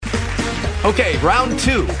Okay, round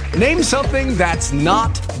two. Name something that's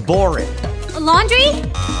not boring. A laundry?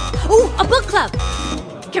 Ooh, a book club.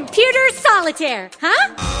 Computer solitaire,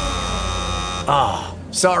 huh? Ah,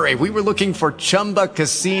 oh, sorry, we were looking for Chumba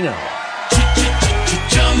Casino.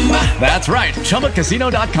 That's right,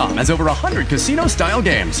 ChumbaCasino.com has over 100 casino-style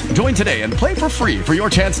games. Join today and play for free for your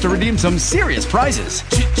chance to redeem some serious prizes.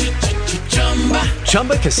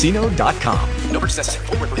 ChumbaCasino.com. No purchase necessary.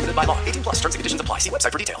 Void where prohibited by law. 18 plus. Terms and conditions apply. See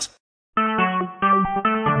website for details.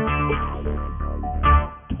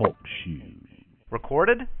 Talk shoes.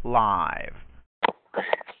 Recorded live.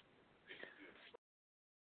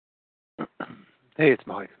 Hey, it's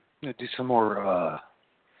Mike. I'm going to do some more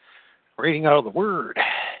reading out of the Word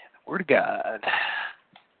of God.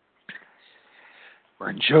 We're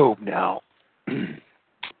in Job now.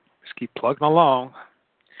 Just keep plugging along.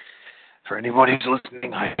 For anyone who's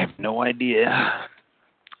listening, I have no idea.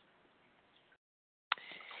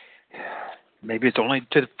 Maybe it's only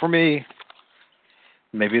for me.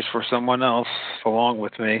 Maybe it's for someone else along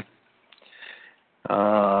with me.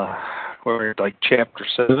 We're like chapter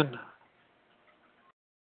 7.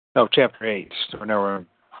 No, chapter 8. So now we're in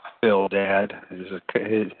Bildad.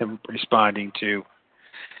 Him responding to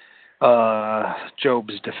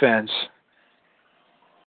Job's defense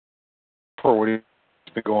for what he's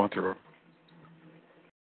been going through.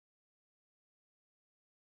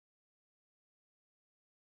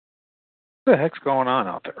 What the heck's going on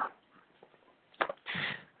out there?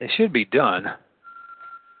 They should be done.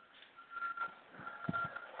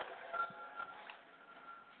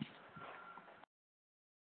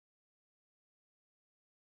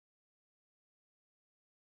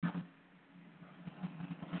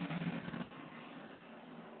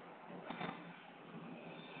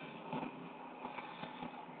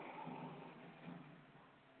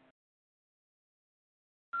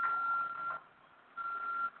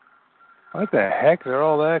 What the heck did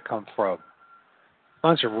all that come from?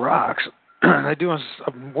 Bunch of rocks. They doing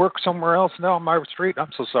some work somewhere else now on my street? I'm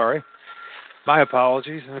so sorry. My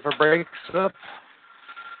apologies. And if it breaks up,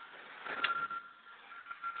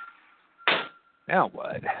 now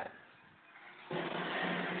what?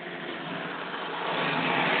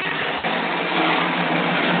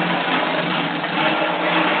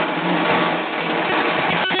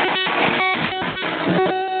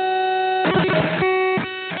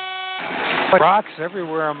 Rocks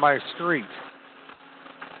everywhere on my street.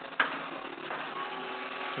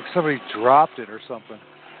 Like somebody dropped it or something.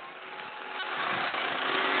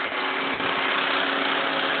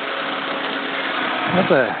 What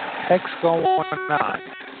the heck's going on?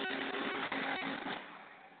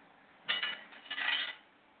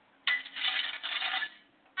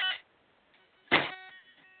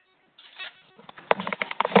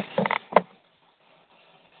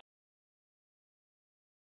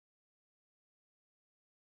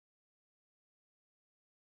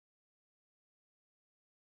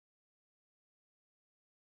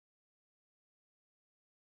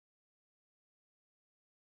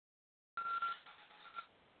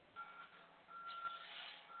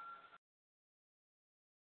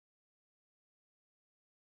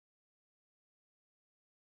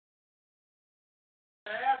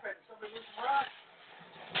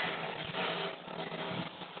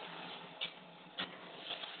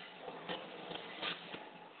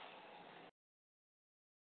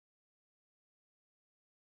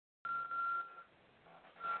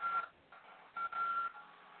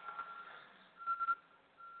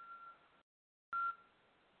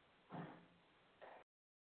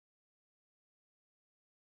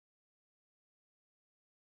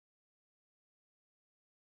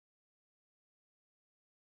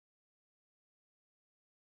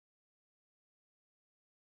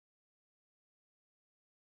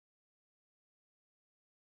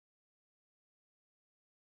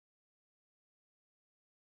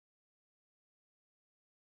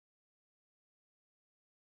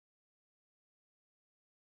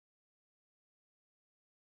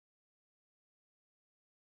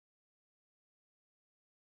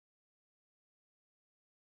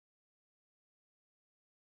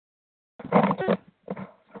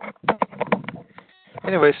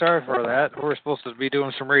 Anyway, sorry for that. We're supposed to be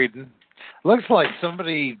doing some reading. Looks like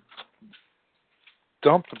somebody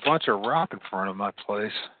dumped a bunch of rock in front of my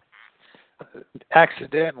place.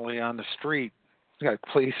 Accidentally on the street. Got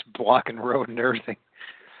police blocking the road and everything.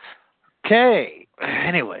 Okay.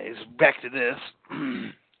 Anyways, back to this.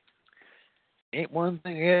 Ain't one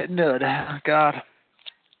thing getting done. God.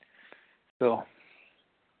 So.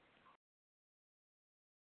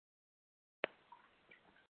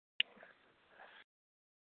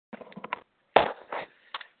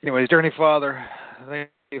 Anyways, dear Heavenly Father, thank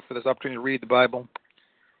you for this opportunity to read the Bible.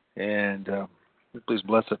 And please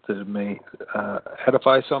bless it that it may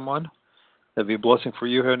edify someone. That'd be a blessing for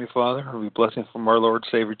you, Heavenly Father. It'll be a blessing from our Lord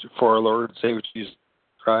Savior, for our Lord and Savior Jesus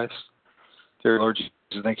Christ. Dear Lord Jesus,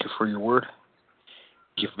 thank you for your word.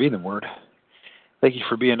 Thank you for being the word. Thank you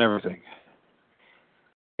for being everything.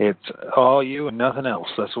 It's all you and nothing else.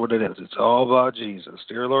 That's what it is. It's all about Jesus.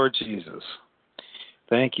 Dear Lord Jesus,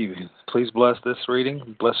 thank you. Please bless this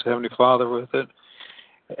reading. Bless Heavenly Father with it.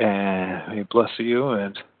 And we bless you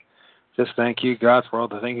and just thank you, God, for all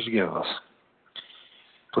the things you give us.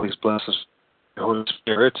 Please bless us, Holy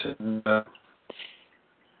Spirit, and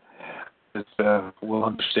we'll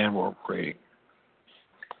understand what we're reading.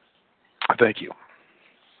 Thank you.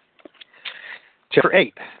 Chapter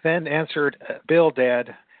 8. Then answered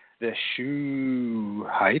Bildad the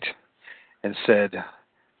Shuhite and said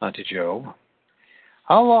unto Job,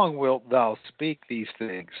 How long wilt thou speak these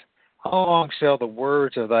things? How long shall the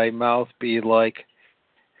words of thy mouth be like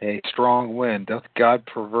a strong wind? Doth God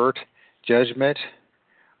pervert judgment,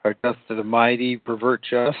 or doth the mighty pervert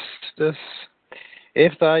justice?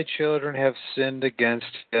 If thy children have sinned against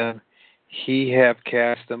him, he have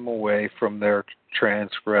cast them away from their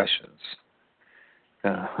transgressions.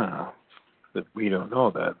 But we don't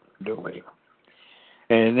know that, do we?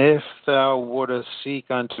 And if thou wouldest seek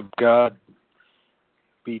unto God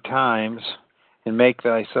betimes, and make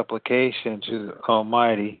thy supplication to the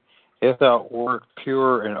Almighty, if thou wert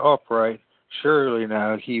pure and upright, surely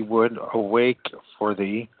now he would awake for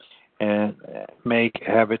thee, and make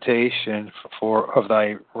habitation of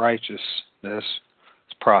thy righteousness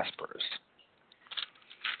prosperous.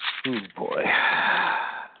 Ooh, boy.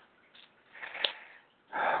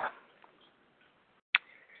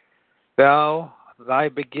 Thy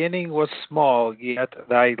beginning was small, yet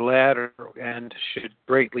thy latter end should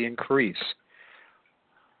greatly increase.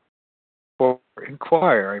 For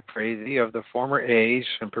inquire, I pray thee, of the former age,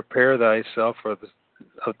 and prepare thyself for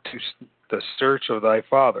the search of thy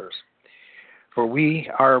fathers. For we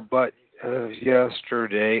are but of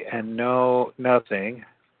yesterday, and know nothing,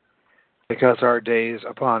 because our days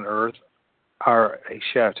upon earth are a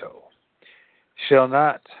shadow. Shall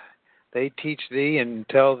not they teach thee and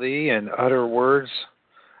tell thee and utter words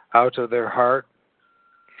out of their heart?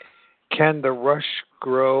 Can the rush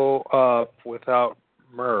grow up without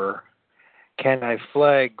myrrh? Can a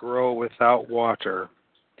flag grow without water?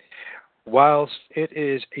 Whilst it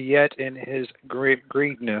is yet in his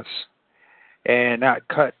greenness, and not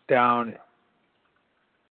cut down,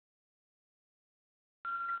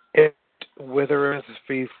 it withereth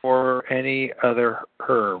before any other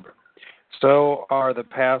herb. So are the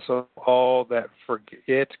paths of all that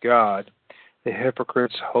forget God. The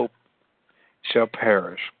hypocrite's hope shall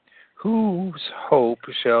perish. Whose hope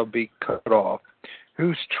shall be cut off?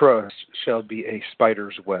 Whose trust shall be a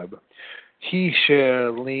spider's web? He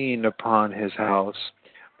shall lean upon his house,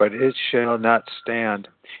 but it shall not stand.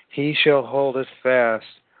 He shall hold it fast,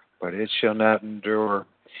 but it shall not endure.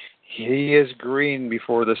 He is green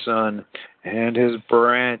before the sun, and his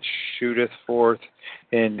branch shooteth forth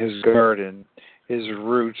in his garden. His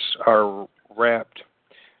roots are wrapped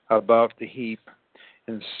about the heap,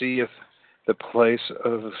 and seeth the place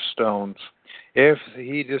of stones. If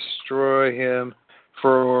he destroy him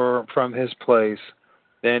from his place,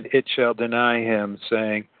 then it shall deny him,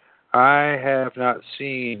 saying, I have not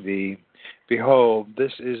seen thee. Behold,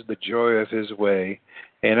 this is the joy of his way,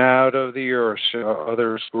 and out of the earth shall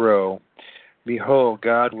others grow. Behold,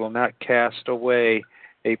 God will not cast away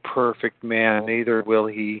a perfect man, neither will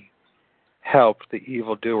he help the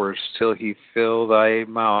evildoers, till he fill thy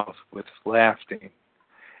mouth with laughing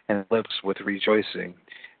and lips with rejoicing.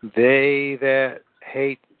 They that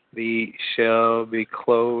hate thee shall be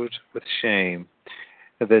clothed with shame.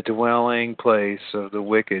 The dwelling place of the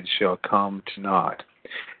wicked shall come to naught.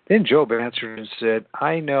 Then Job answered and said,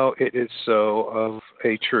 I know it is so of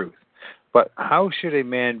a truth, but how should a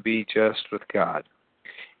man be just with God?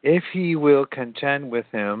 If he will contend with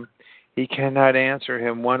him, he cannot answer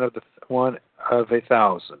him one of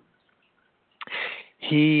 1,000.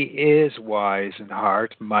 He is wise in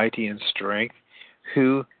heart, mighty in strength,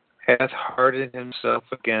 who hath hardened himself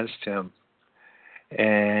against him,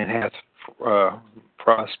 and hath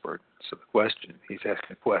prospered. So the question, he's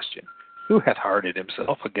asking a question. Who hath hardened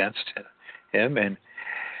himself against him, and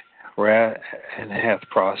hath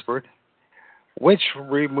prospered? Which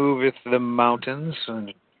removeth the mountains,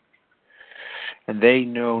 and they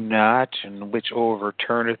know not, and which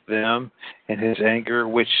overturneth them in his anger,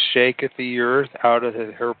 which shaketh the earth out of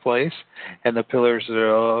her place, and the pillars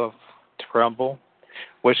thereof tremble,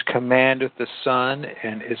 which commandeth the sun,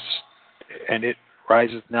 and it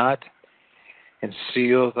riseth not, and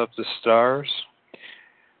sealeth up the stars?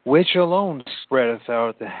 Which alone spreadeth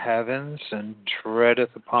out the heavens, and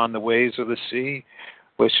treadeth upon the waves of the sea,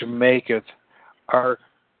 which maketh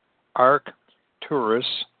Arcturus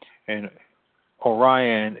and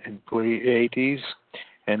Orion and Pleiades,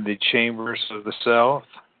 and the chambers of the south,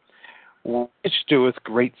 which doeth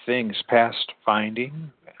great things past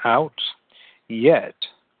finding out, yet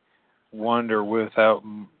wonders without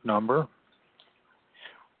number.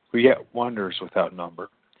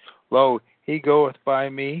 Lo, he goeth by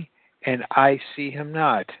me, and I see him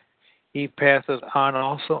not. He passeth on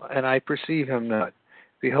also, and I perceive him not.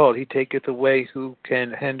 Behold, he taketh away, who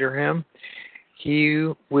can hinder him?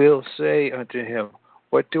 He will say unto him,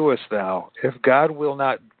 What doest thou? If God will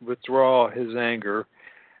not withdraw his anger,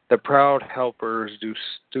 the proud helpers do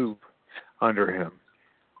stoop under him.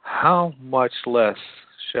 How much less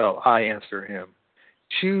shall I answer him?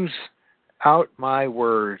 Choose out my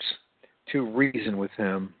words to reason with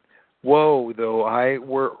him. Woe, though I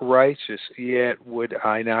were righteous, yet would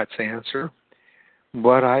I not answer,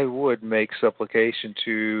 but I would make supplication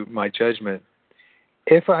to my judgment.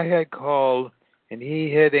 If I had called, and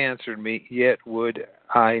he had answered me, yet would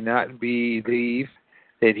I not believe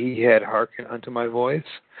that he had hearkened unto my voice?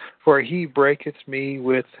 For he breaketh me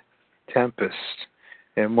with tempest,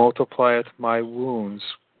 and multiplieth my wounds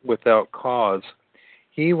without cause.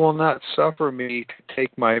 He will not suffer me to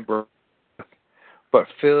take my breath, but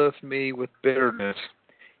filleth me with bitterness.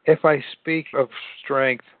 If I speak of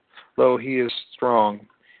strength, lo, he is strong.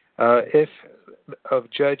 If of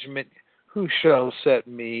judgment, who shall set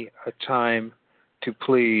me a time to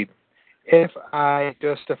plead? If I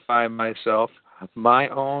justify myself, my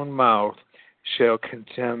own mouth shall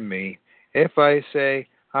condemn me. If I say,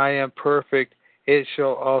 I am perfect, it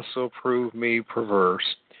shall also prove me perverse.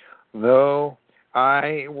 Though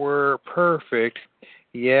I were perfect,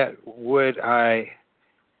 yet would I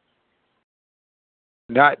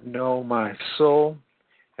not know my soul,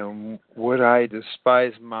 and would I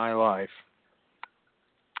despise my life.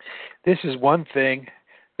 This is one thing,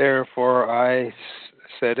 therefore I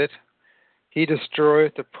said it. He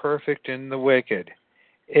destroyeth the perfect and the wicked.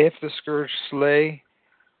 If the scourge slay,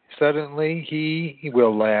 suddenly he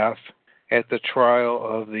will laugh at the trial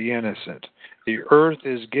of the innocent. The earth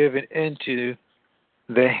is given into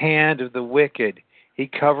the hand of the wicked. He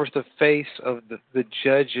covers the face of the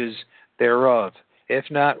judges thereof. If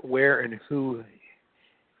not, where and who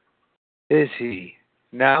is he?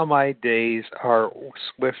 Now my days are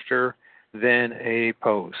swifter than a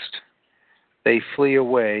post. They flee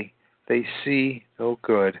away. They see no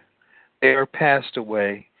good. They are passed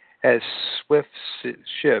away as swift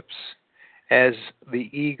ships, as the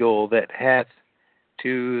eagle that hath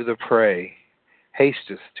to the prey,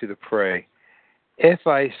 hasteth to the prey. If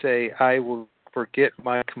I say I will forget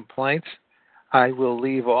my complaints, I will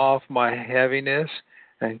leave off my heaviness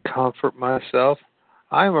and comfort myself,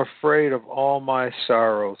 I am afraid of all my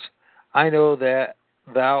sorrows. I know that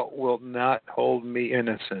thou wilt not hold me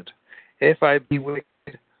innocent. If I be wicked,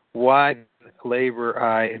 why labor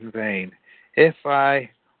I in vain? If I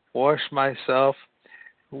wash myself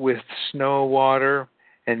with snow water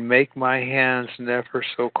and make my hands never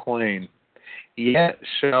so clean, yet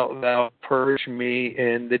shalt thou purge me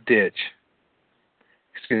in the ditch.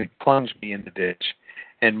 Plunge me in the ditch,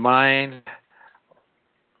 and mine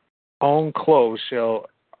own clothes shall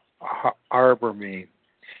arbor me.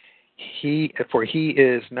 For he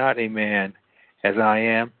is not a man as I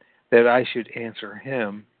am, that I should answer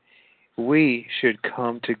him. We should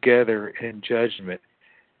come together in judgment.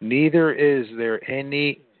 Neither is there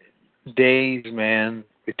any days man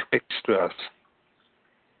betwixt us.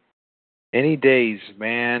 Any days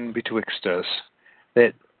man betwixt us,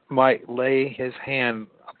 that might lay his hand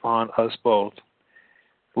upon us both.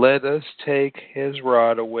 Let us take his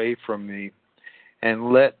rod away from me,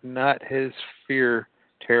 and let not his fear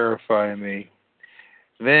terrify me.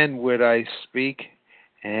 Then would I speak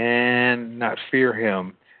and not fear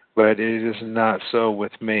him, but it is not so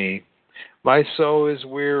with me. My soul is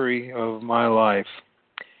weary of my life.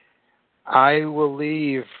 I will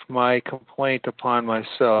leave my complaint upon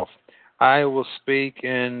myself. I will speak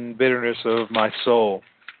in bitterness of my soul.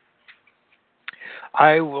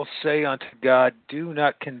 I will say unto God, do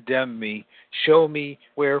not condemn me. Show me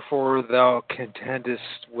wherefore thou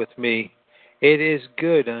contendest with me. It is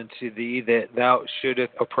good unto thee that thou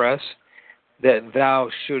shouldest oppress, that thou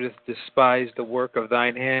shouldest despise the work of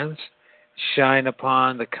thine hands. Shine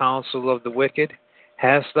upon the counsel of the wicked.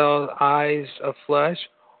 Hast thou eyes of flesh,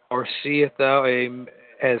 or seest thou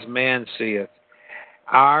as man seeth?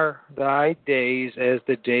 Are thy days as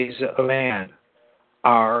the days of man?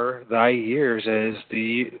 Are thy years as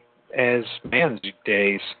the as man's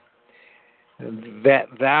days, that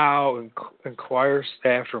thou inquirest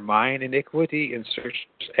after mine iniquity and searchest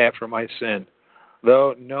after my sin.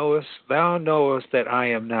 Thou knowest that I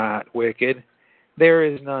am not wicked. There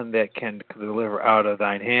is none that can deliver out of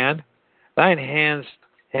thine hand. Thine hands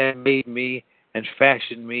have made me and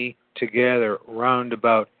fashioned me together round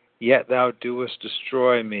about, yet thou doest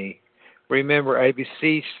destroy me. Remember, I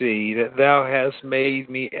beseech thee, that thou hast made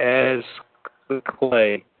me as the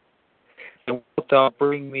clay. And wilt thou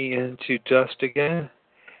bring me into dust again?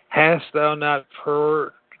 Hast thou not poured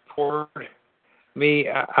me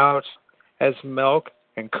out as milk,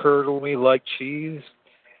 and curdled me like cheese?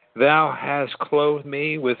 Thou hast clothed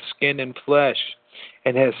me with skin and flesh,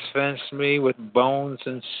 and hast fenced me with bones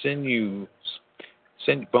and sinews.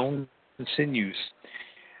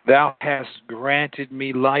 Thou hast granted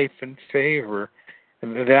me life and favor,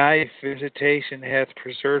 and thy visitation hath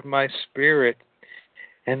preserved my spirit.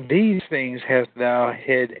 And these things hast thou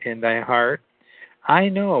hid in thy heart. I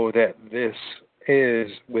know that this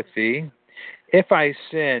is with thee. If I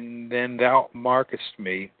sin, then thou markest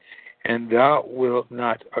me, and thou wilt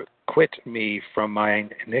not acquit me from mine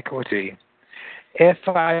iniquity. If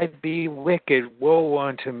I be wicked, woe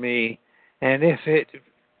unto me, and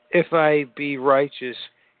if I be righteous,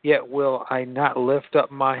 yet will I not lift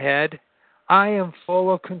up my head. I am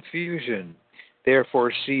full of confusion.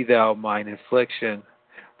 Therefore see thou mine affliction,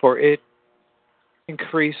 for it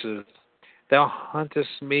increases. Thou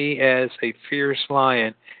huntest me as a fierce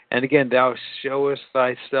lion, and again thou showest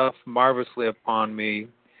thyself marvelously upon me.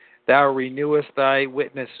 Thou renewest thy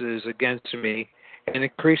witnesses against me, and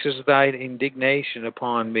increasest thine indignation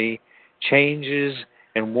upon me. Changes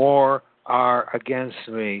and war are against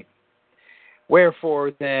me.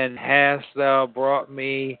 Wherefore then hast thou brought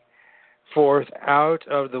me forth out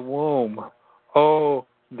of the womb? Oh,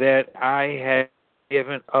 that I had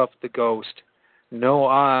given up the ghost. No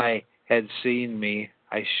eye had seen me.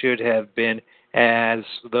 I should have been as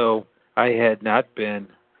though I had not been.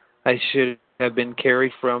 I should have been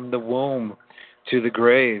carried from the womb to the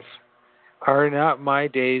grave. Are not my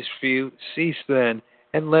days few? Cease then,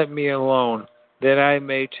 and let me alone, that I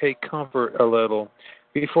may take comfort a little.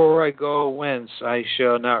 Before I go whence I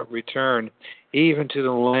shall not return, even to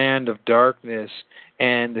the land of darkness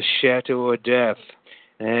and the shadow of death,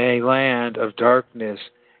 a land of darkness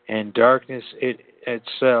and darkness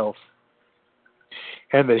itself,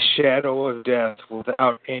 and the shadow of death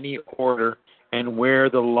without any order, and where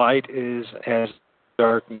the light is as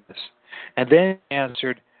darkness. And then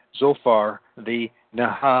answered Zophar the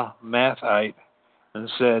Nahamathite, and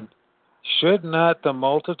said, Should not the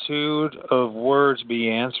multitude of words be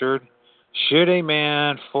answered? Should a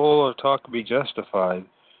man full of talk be justified?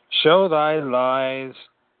 Should thy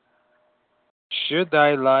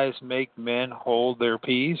lies make men hold their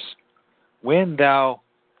peace? When thou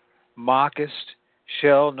mockest,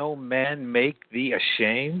 shall no man make thee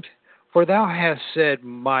ashamed? For thou hast said,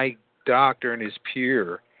 My doctrine is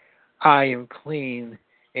pure. I am clean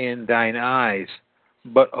in thine eyes.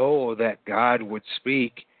 But oh, that God would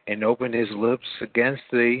speak and open his lips against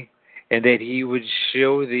thee, and that he would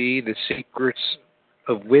show thee the secrets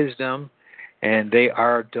of wisdom, and they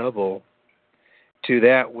are double. To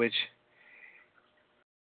that which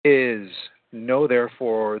is, know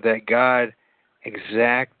therefore that God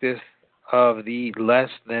exacteth of thee less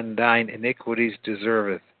than thine iniquities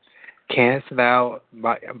deserveth. Canst thou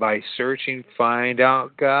by searching find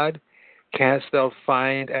out God? Canst thou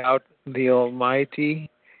find out the Almighty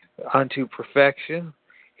unto perfection?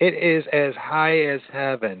 It is as high as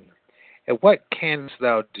heaven. And what canst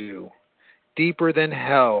thou do? Deeper than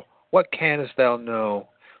hell, what canst thou know?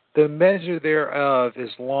 The measure thereof is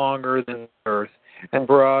longer than the earth, and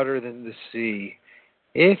broader than the sea.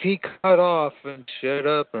 If he cut off and shut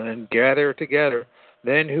up and gather together,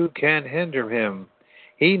 then who can hinder him?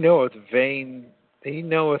 He knoweth vain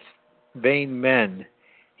men.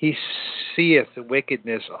 He seeth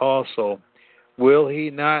wickedness also. Will he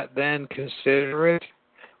not then consider it?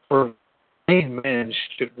 For vain men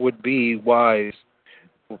would be wise.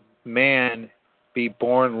 Man be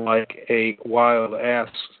born like a wild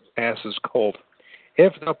ass's colt.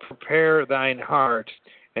 If thou prepare thine heart,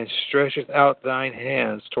 and stretcheth out thine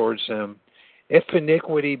hands towards him, if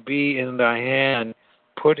iniquity be in thy hand,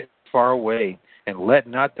 put it far away, and let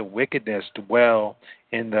not the wickedness dwell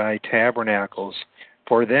in thy tabernacles.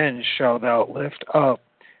 For then shalt thou lift up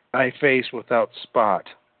thy face without spot.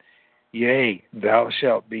 Yea, thou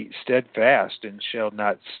shalt be steadfast, and shalt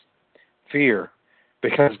not fear,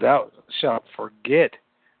 because thou shalt forget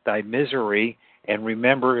thy misery, and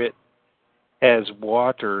remember it as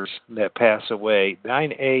waters that pass away.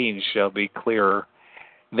 Thine eyes shall be clearer,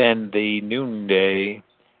 than the noonday.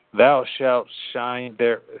 Thou shalt shine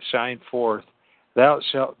forth. Thou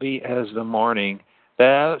shalt be as the morning.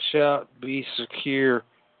 Thou shalt be secure,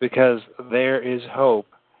 because there is hope.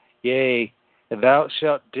 Yea, thou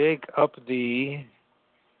shalt dig about thee,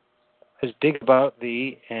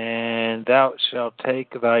 and thou shalt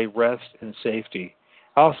take thy rest in safety.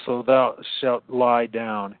 Also thou shalt lie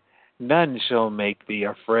down. None shall make thee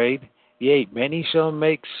afraid. Yea, many shall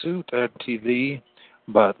make suit unto thee,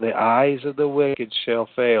 but the eyes of the wicked shall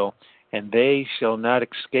fail, and they shall not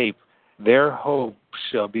escape. Their hope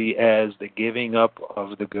shall be as the giving up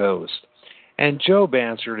of the ghost. And Job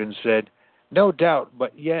answered and said, No doubt,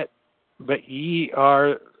 but ye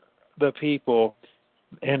are the people,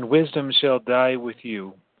 and wisdom shall die with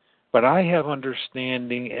you. But I have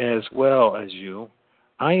understanding as well as you.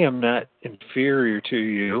 I am not inferior to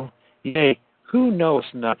you. Yea, who knows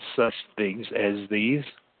not such things as these?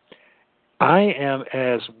 I am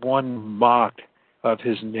as one mocked of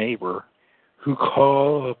his neighbor, who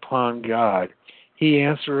call upon God. He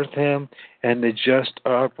answereth him, and the just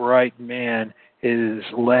upright man is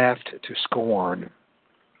laughed to scorn.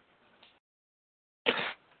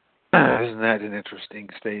 Isn't that an interesting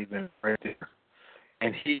statement right there?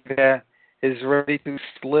 And he that is ready to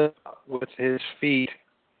slip with his feet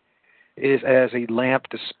is as a lamp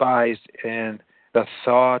despised, and the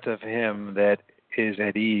thought of him that is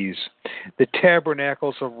at ease. The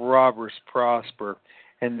tabernacles of robbers prosper,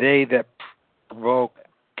 and they that provoke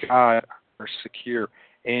God are secure,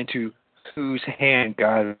 into whose hand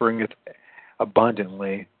God bringeth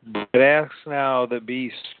abundantly. But ask now the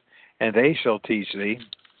beasts, and they shall teach thee,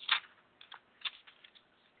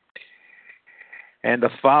 and the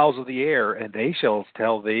fowls of the air, and they shall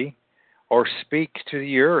tell thee, or speak to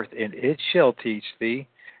the earth, and it shall teach thee.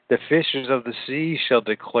 The fishes of the sea shall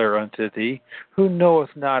declare unto thee. Who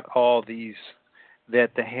knoweth not all these,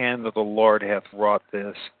 that the hand of the Lord hath wrought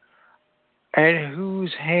this? And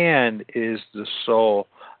whose hand is the soul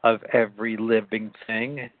of every living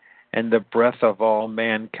thing, and the breath of all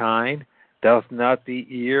mankind? Doth not the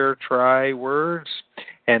ear try words,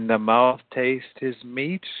 and the mouth taste his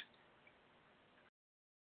meat?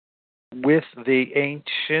 With the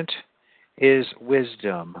ancient is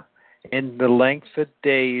wisdom, in the length of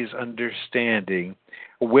days understanding.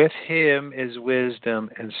 With him is wisdom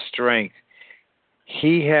and strength.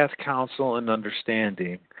 He hath counsel and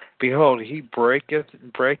understanding. Behold, he breaketh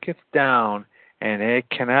down, and it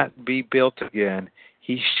cannot be built again.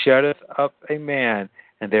 He shutteth up a man,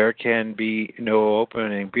 and there can be no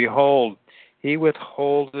opening. Behold, he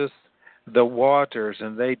withholdeth the waters,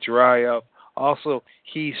 and they dry up. Also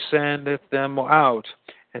he sendeth them out,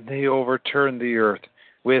 and they overturn the earth.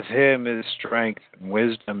 With him is strength and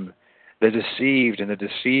wisdom. The deceived and the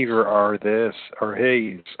deceiver are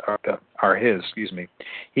his.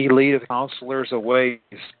 He leadeth counselors away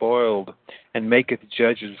spoiled, and maketh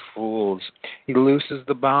judges fools. He looseth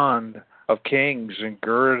the bond of kings, and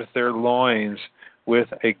girdeth their loins with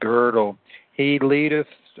a girdle. He leadeth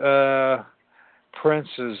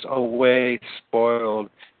princes away spoiled,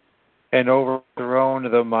 and overthrown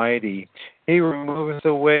the mighty. He removeth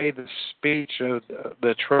away the speech of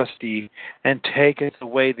the trusty, and taketh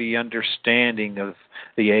away the understanding of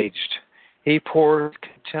the aged. He poureth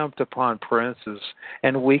contempt upon princes,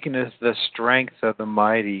 and weakeneth the strength of the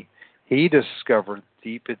mighty. He discovereth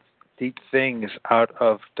deep things out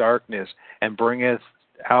of darkness, and bringeth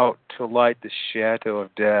out to light the shadow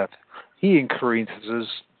of death. He increaseth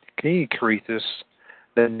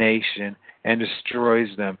the nation, and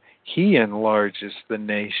destroys them. He enlarges the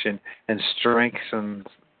nation, and strengtheneth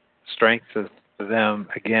them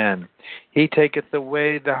again. He taketh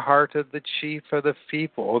away the heart of the chief of the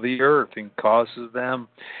people of the earth, and causes them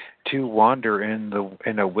to wander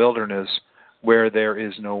in a wilderness where there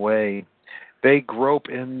is no way. They grope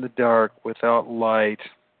in the dark without light,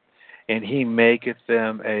 and he maketh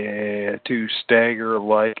them to stagger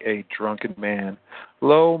like a drunken man.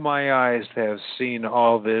 Lo, my eyes have seen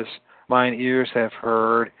all this, mine ears have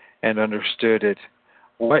heard and understood it.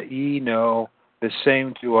 What ye know, the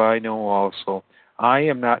same do I know also. I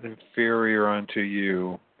am not inferior unto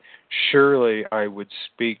you. Surely I would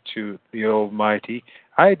speak to the Almighty.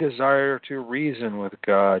 I desire to reason with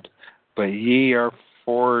God, but ye are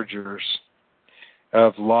forgers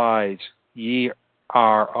of lies. Ye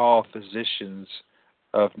are all physicians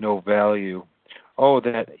of no value. Oh,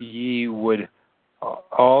 that ye would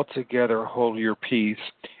altogether hold your peace.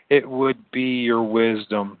 It would be your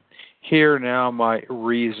wisdom. Hear now my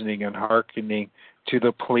reasoning, and hearkening to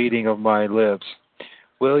the pleading of my lips.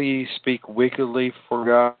 Will ye speak wickedly for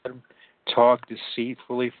God? talk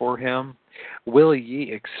deceitfully for him? Will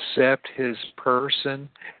ye accept his person?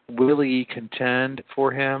 Will ye contend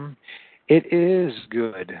for him? It is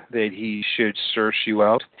good that he should search you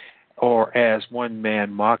out, or as one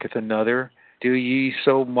man mocketh another, do ye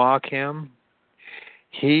so mock him?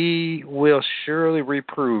 He will surely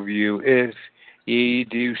reprove you if ye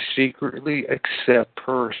do secretly accept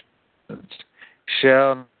persons.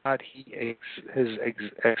 Shall not his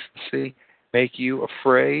excellency make you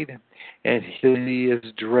afraid, and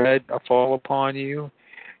his dread fall upon you?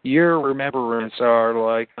 Your remembrance are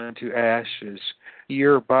like unto ashes,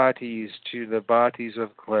 your bodies to the bodies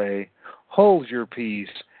of clay. Hold your peace,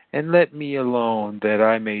 and let me alone, that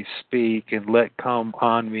I may speak, and let come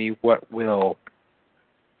on me what will.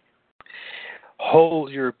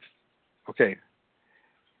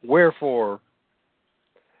 Wherefore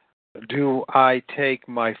do I take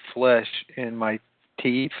my flesh in my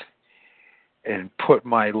teeth, and put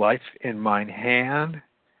my life in mine hand?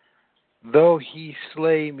 Though he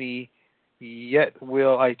slay me, yet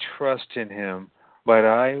will I trust in him, but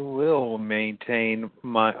I will maintain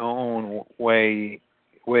my own ways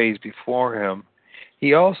before him.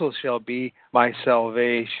 He also shall be my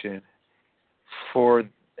salvation, for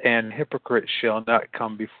an hypocrite shall not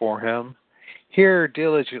come before him. Hear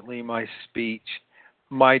diligently my speech,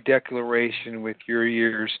 my declaration with your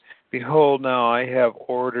ears. Behold, now I have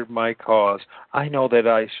ordered my cause. I know that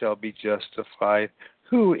I shall be justified.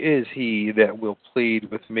 Who is he that will plead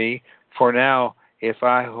with me? For now, if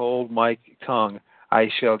I hold my tongue, I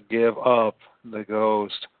shall give up the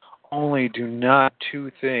ghost. Only do not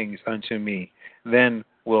two things unto me, then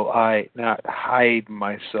will I not hide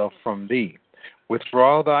myself from thee.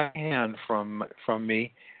 Withdraw thy hand from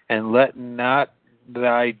me, and let not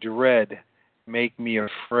thy dread make me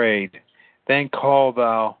afraid. Then call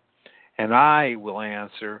thou, and I will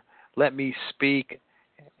answer. Let me speak,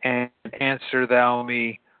 and answer thou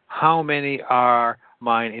me. How many are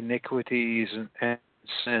mine iniquities and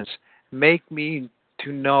sins? Make me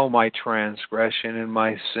to know my transgression and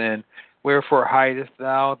my sin. Wherefore hidest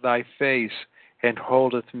thou thy face, and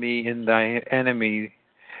holdeth me in thy enemy?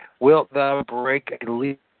 Wilt thou break a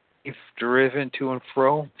leaf driven to and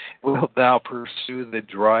fro? Wilt thou pursue the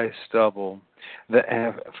dry stubble?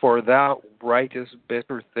 For thou writest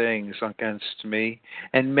bitter things against me,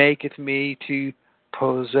 and maketh me to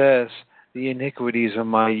possess the iniquities of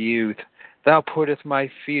my youth. Thou puttest my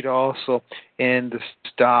feet also in the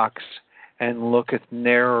stocks, and looketh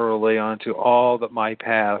narrowly unto all that my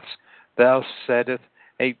paths. Thou settest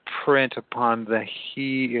a print upon the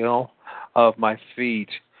heel of my feet,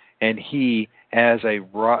 and he as a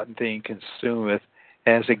rotten thing consumeth,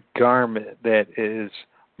 as a garment that is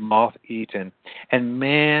moth-eaten. And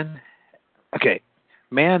man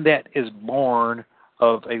that is born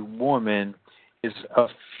of a woman is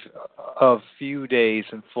of few days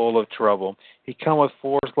and full of trouble. He cometh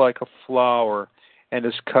forth like a flower, and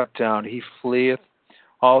is cut down. He fleeth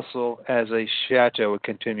also as a shadow, it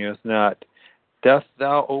continueth not. Dost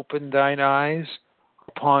thou open thine eyes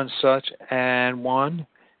upon such an one,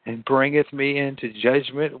 and bringeth me into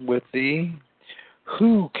judgment with thee?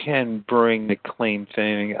 Who can bring the clean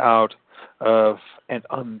thing out of an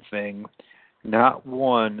unthing? Not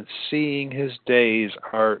one, seeing his days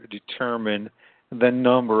are determined, the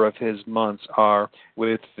number of his months are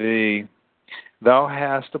with thee. Thou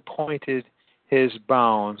hast appointed his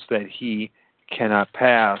bounds that he cannot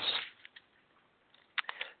pass.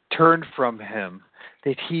 Turn from him,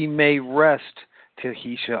 that he may rest till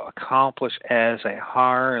he shall accomplish as a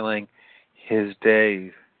hireling his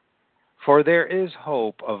days. For there is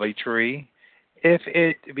hope of a tree, if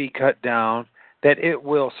it be cut down, that it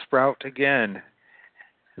will sprout again,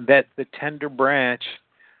 that the tender branch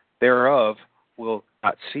thereof will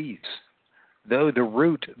not cease. Though the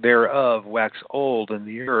root thereof wax old in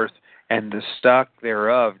the earth, and the stock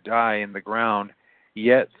thereof die in the ground,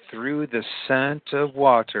 yet through the scent of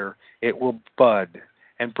water it will bud,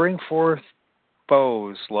 and bring forth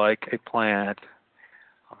boughs like a plant.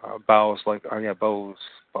 Boughs like a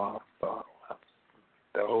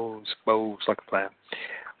plant.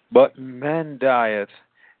 But man dieth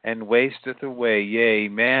and wasteth away, yea,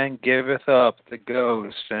 man giveth up the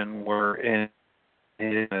ghost, and were in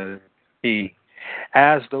he.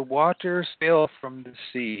 As the waters fail from the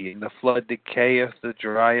sea, and the flood decayeth,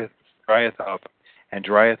 drieth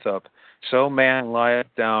up, so man lieth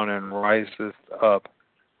down and riseth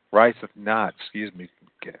not.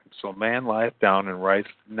 So man lieth down and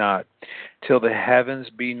riseth not, till the heavens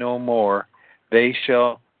be no more. They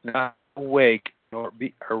shall not awake, nor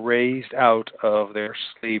be raised out of their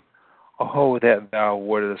sleep. Oh, that thou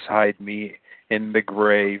wouldest hide me in the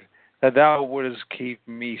grave, that thou wouldest keep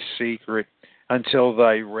me secret until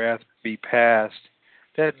thy wrath be past,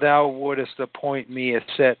 that thou wouldest appoint me a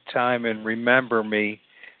set time and remember me.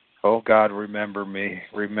 O God, remember me,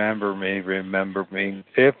 remember me, remember me.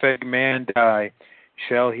 If a man die,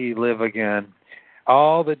 shall he live again?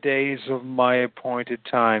 All the days of my appointed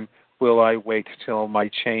time will I wait till my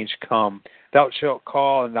change come. Thou shalt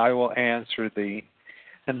call, and I will answer thee,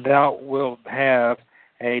 and thou wilt have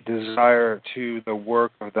a desire to the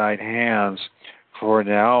work of thine hands. For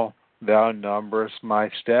now thou numberest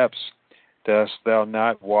my steps. Dost thou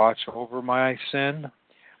not watch over my sin?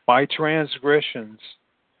 My transgression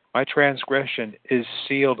is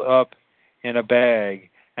sealed up in a bag,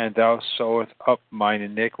 and thou sewest up mine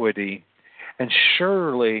iniquity. And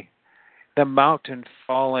surely the mountain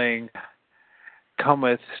falling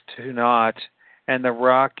cometh to naught, and the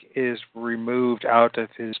rock is removed out of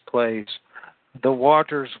his place. The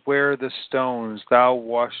waters wear the stones. Thou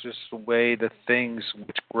washest away the things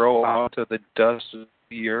which grow out of the dust of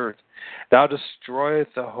the earth. Thou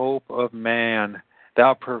destroyest the hope of man.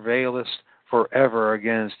 Thou prevailest forever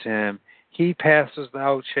against him. He passes,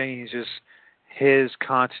 thou changest his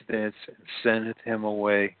countenance, and sendeth him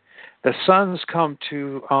away. The sons come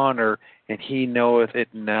to honor, and he knoweth it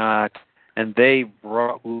not, and they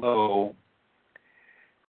brought low.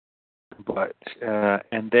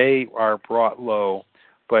 And they are brought low,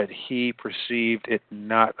 but he perceived it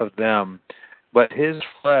not of them. But his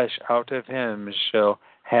flesh out of him shall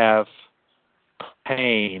have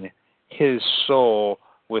pain, his soul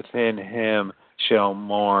within him shall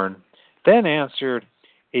mourn. Then answered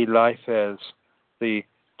Eliphaz the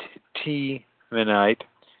Temanite,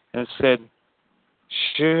 and said,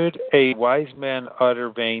 should a wise man utter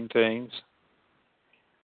vain things?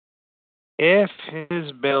 If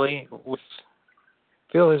his belly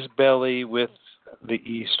fill his belly with the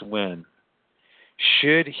east wind,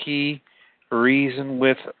 should he reason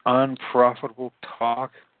with unprofitable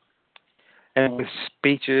talk, and with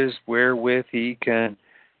speeches wherewith he can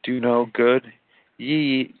do no good?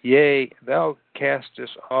 Yea, thou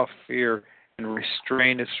castest off fear, and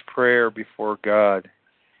restrainest prayer before God.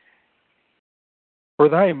 For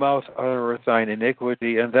thy mouth uttereth thine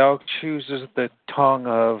iniquity, and thou choosest the tongue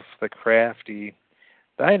of the crafty.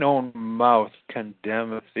 Thine own mouth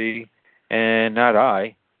condemneth thee, and not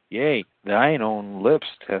I. Yea, thine own lips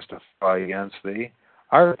testify against thee.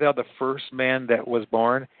 Art thou the first man that was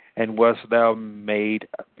born, and wast thou made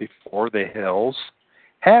before the hills?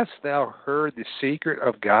 Hast thou heard the secret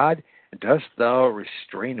of God, and dost thou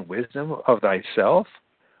restrain wisdom of thyself?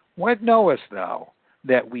 What knowest thou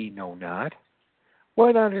that we know not?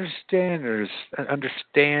 What understandest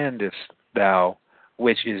thou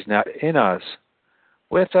which is not in us?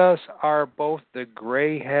 With us are both the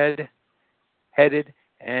gray-headed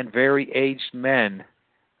and very aged men,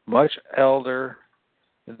 much elder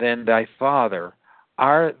than thy father.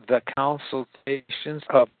 Are the consultations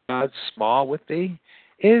of God small with thee?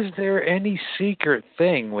 Is there any secret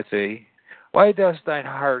thing with thee? Why does thine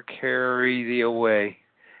heart carry thee away?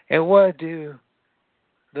 And what do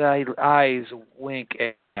thy eyes wink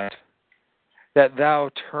at, that thou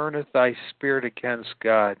turnest thy spirit against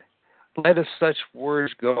God? Let such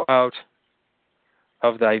words go out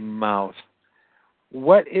of thy mouth.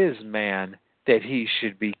 What is man that he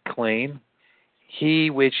should be clean? He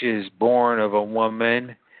which is born of a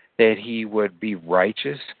woman, that he would be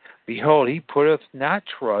righteous? Behold, he putteth not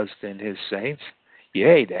trust in his saints.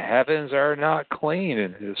 Yea, the heavens are not clean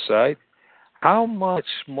in his sight. How much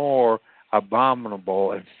more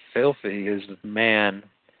abominable and filthy is the man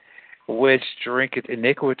which drinketh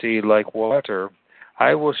iniquity like water?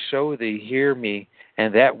 I will show thee, hear me,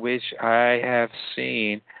 and that which I have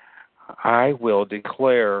seen I will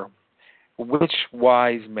declare, which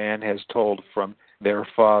wise man has told from their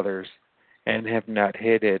fathers, and have not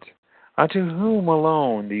hid it. Unto whom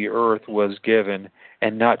alone the earth was given,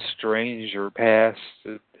 and not stranger passed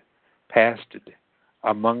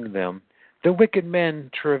among them. The wicked man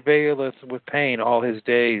travaileth with pain all his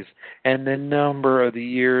days, and the number of the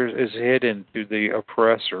years is hidden to the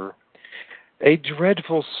oppressor. A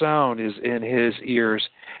dreadful sound is in his ears,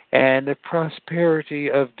 and the prosperity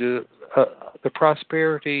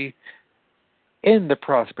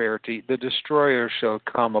the destroyer shall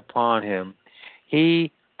come upon him.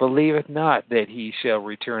 He believeth not that he shall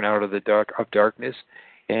return out of the darkness,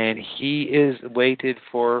 and he is waited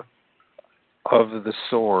for of the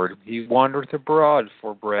sword. He wandereth abroad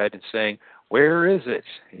for bread, saying, where is it?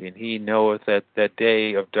 And he knoweth that that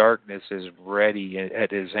day of darkness is ready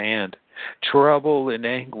at his hand. Trouble and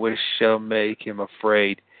anguish shall make him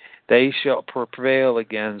afraid. They shall prevail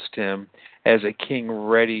against him as a king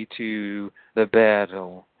ready to the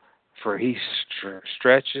battle. For he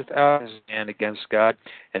stretcheth out his hand against God,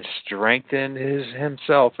 and strengtheneth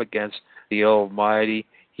himself against the Almighty.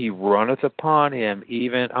 He runneth upon him,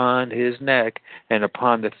 even on his neck, and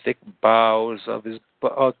upon the thick boughs of his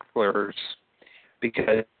bucklers,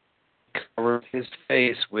 because he covereth his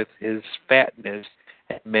face with his fatness,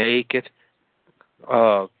 and maketh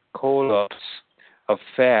collops of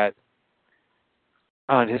fat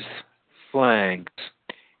on his flanks.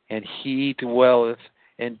 And he dwelleth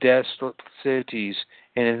in desolate cities,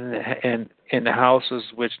 and in houses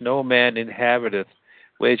which no man inhabiteth,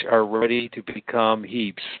 which are ready to become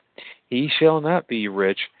heaps. He shall not be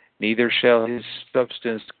rich, neither shall his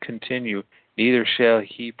substance continue, neither shall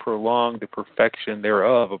he prolong the perfection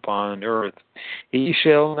thereof upon earth. He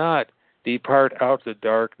shall not depart out of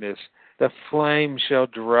darkness, the flame shall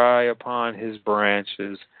dry upon his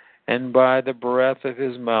branches, and by the breath of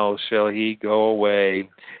his mouth shall he go away.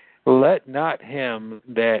 Let not him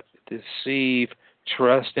that deceive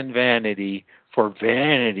trust in vanity, for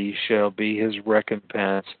vanity shall be his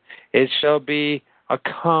recompense. It shall be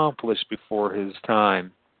accomplished before his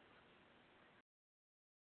time.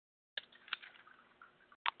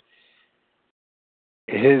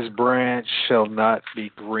 His branch shall not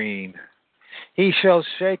be green. He shall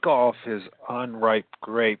shake off his unripe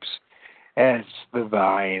grapes as the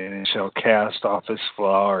vine, and shall cast off his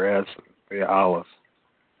flower as the olive.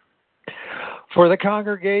 For the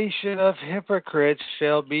congregation of hypocrites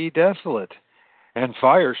shall be desolate, and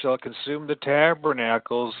fire shall consume the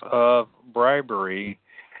tabernacles of bribery.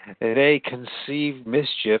 They conceive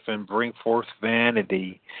mischief and bring forth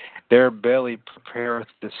vanity. Their belly prepareth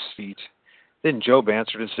deceit. Then Job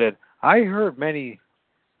answered and said, I heard many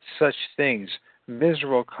such things.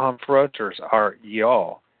 Miserable comforters are ye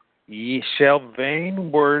all. Ye shall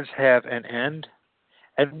vain words have an end?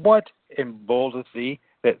 And what emboldeneth thee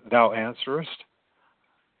that thou answerest?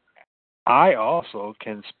 I also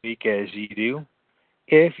can speak as ye do.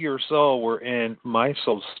 If your soul were in my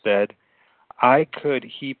soul's stead, I could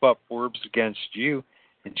heap up words against you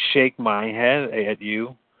and shake my head at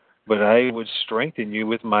you, but I would strengthen you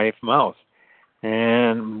with my mouth,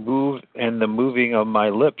 and the moving of my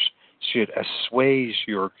lips should assuage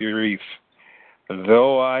your grief.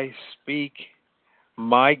 Though I speak,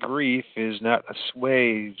 my grief is not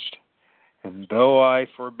assuaged, and though I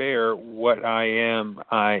forbear, what I am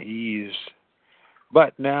I ease.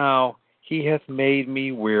 But now he hath made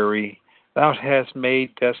me weary. Thou hast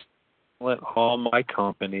made desolate all my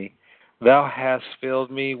company. Thou hast filled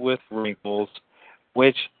me with wrinkles,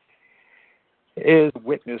 which is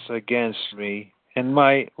witness against me, and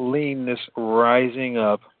my leanness rising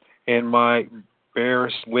up, and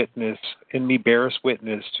beareth witness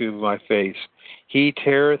to my face. He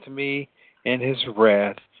teareth me in his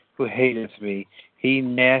wrath, who hateth me. He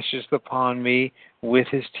gnasheth upon me with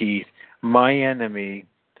his teeth. My enemy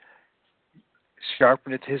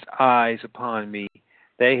sharpeneth his eyes upon me.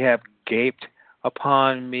 They have gaped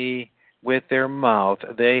upon me with their mouth.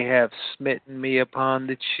 They have smitten me upon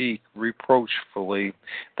the cheek reproachfully.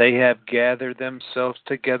 They have gathered themselves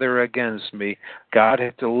together against me. God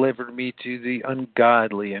hath delivered me to the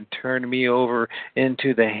ungodly, and turned me over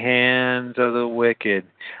into the hands of the wicked.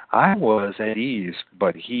 I was at ease,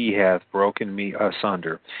 but he hath broken me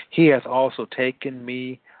asunder. He hath also taken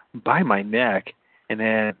me by my neck, and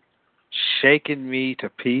hath shaken me to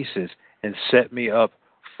pieces, and set me up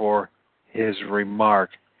for his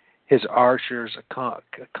remark. His archers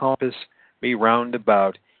compass me round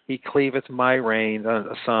about. He cleaveth my reins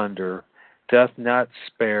asunder, doth not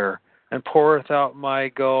spare, and poureth out my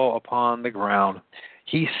gall upon the ground.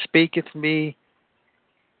 He speaketh me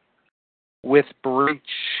with breach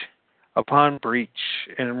upon breach,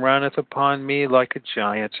 and runneth upon me like a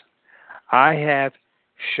giant. I have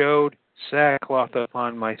showed sackcloth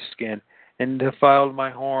upon my skin, and defiled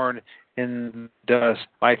my horn in dust.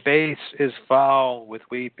 My face is foul with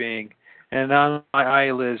weeping, and on my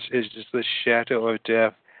eyelids is just the shadow of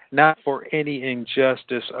death. Not for any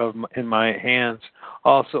injustice in my hands.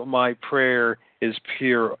 Also my prayer is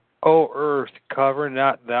pure. O earth, cover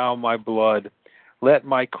not thou my blood. Let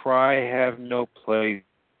my cry have no place.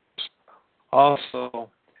 Also,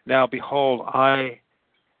 now behold,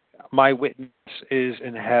 my witness is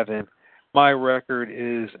in heaven. My record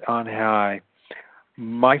is on high.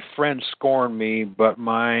 My friends scorn me, but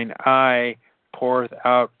mine eye poureth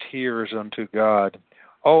out tears unto God.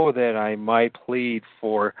 Oh, that I might plead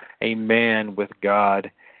for a man with God,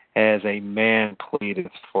 as a man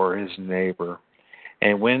pleadeth for his neighbor.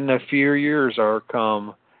 And when the few years are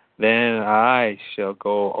come, then I shall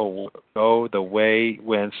go the way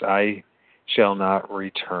whence I shall not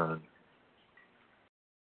return.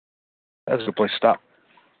 That's a good place to stop.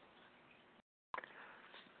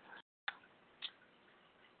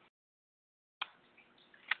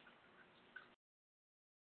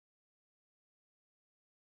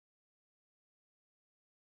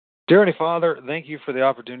 Dear Heavenly Father, thank you for the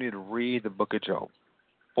opportunity to read the book of Job.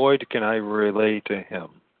 Boy, can I relate to him.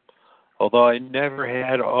 Although I never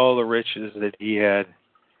had all the riches that he had,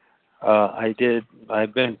 I've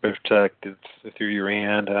been protected through your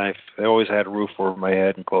hand. I always had a roof over my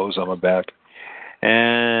head and clothes on my back.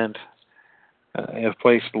 And a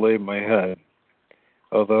place to lay my head.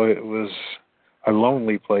 Although it was a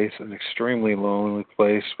lonely place, an extremely lonely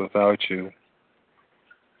place without you.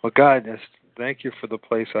 Well, God, thank you for the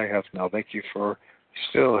place I have now. Thank you for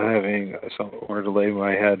still having somewhere to lay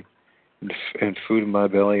my head and food in my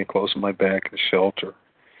belly and clothes on my back and shelter.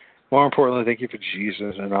 More importantly, thank you for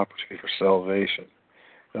Jesus and an opportunity for salvation.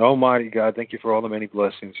 And Almighty God, thank you for all the many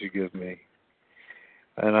blessings you give me.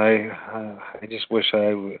 And I just wish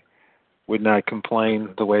I would not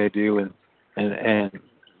complain the way I do. And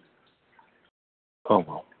oh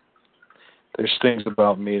well, there's things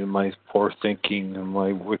about me and my poor thinking and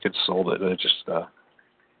my wicked soul that I just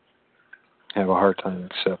have a hard time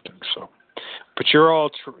accepting. So, but you're all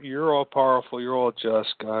powerful. You're all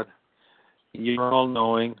just, God. You're all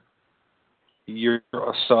knowing. You're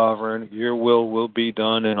a sovereign. Your will be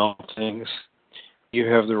done in all things. You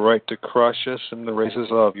have the right to crush us and the raise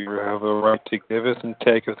us up. You have a right to giveth and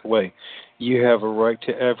taketh away. You have a right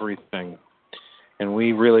to everything. And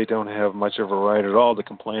we really don't have much of a right at all to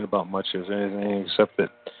complain about much of anything except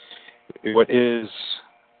that what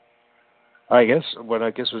I guess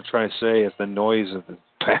we're trying to say is the noise of the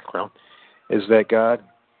background is that God,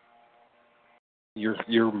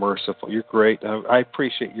 you're merciful. You're great. I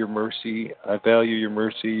appreciate your mercy. I value your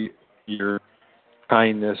mercy, your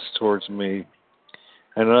kindness towards me.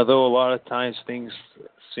 And although a lot of times things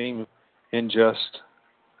seem unjust,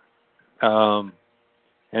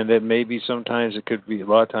 and that maybe sometimes it could be, a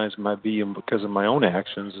lot of times it might be because of my own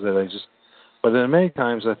actions but then many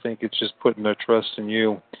times I think it's just putting our trust in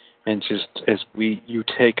you, and just as you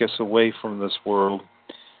take us away from this world,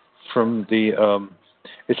 from the,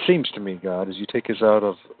 it seems to me, God, as you take us out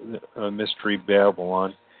of mystery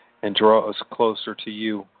Babylon and draw us closer to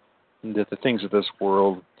you, and that the things of this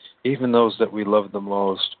world, even those that we love the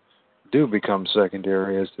most, do become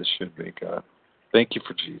secondary as they should be, God. Thank you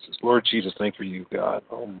for Jesus. Lord Jesus, thank you for you, God.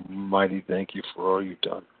 Almighty, thank you for all you've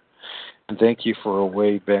done. And thank you for a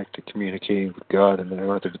way back to communicating with God and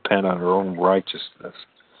not to depend on our own righteousness.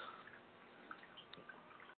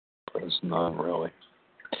 There's none, really.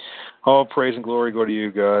 All praise and glory go to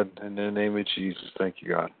you, God. In the name of Jesus, thank you,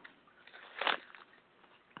 God.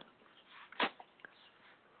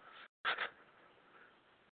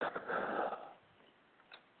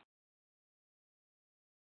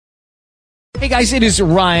 Hey guys, it is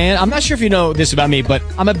Ryan. I'm not sure if you know this about me, but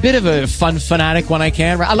I'm a bit of a fun fanatic when I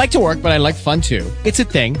can. I like to work, but I like fun too. It's a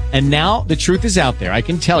thing. And now the truth is out there. I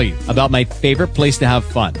can tell you about my favorite place to have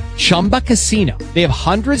fun. Chumba Casino. They have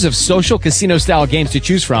hundreds of social casino style games to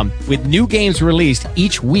choose from with new games released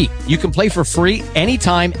each week. You can play for free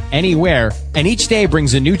anytime, anywhere. And each day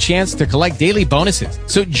brings a new chance to collect daily bonuses.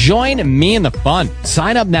 So join me in the fun.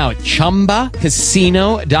 Sign up now at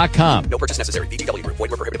ChumbaCasino.com. No purchase necessary. VGW Group. Void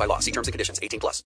where prohibited by law. See terms and conditions. 18+.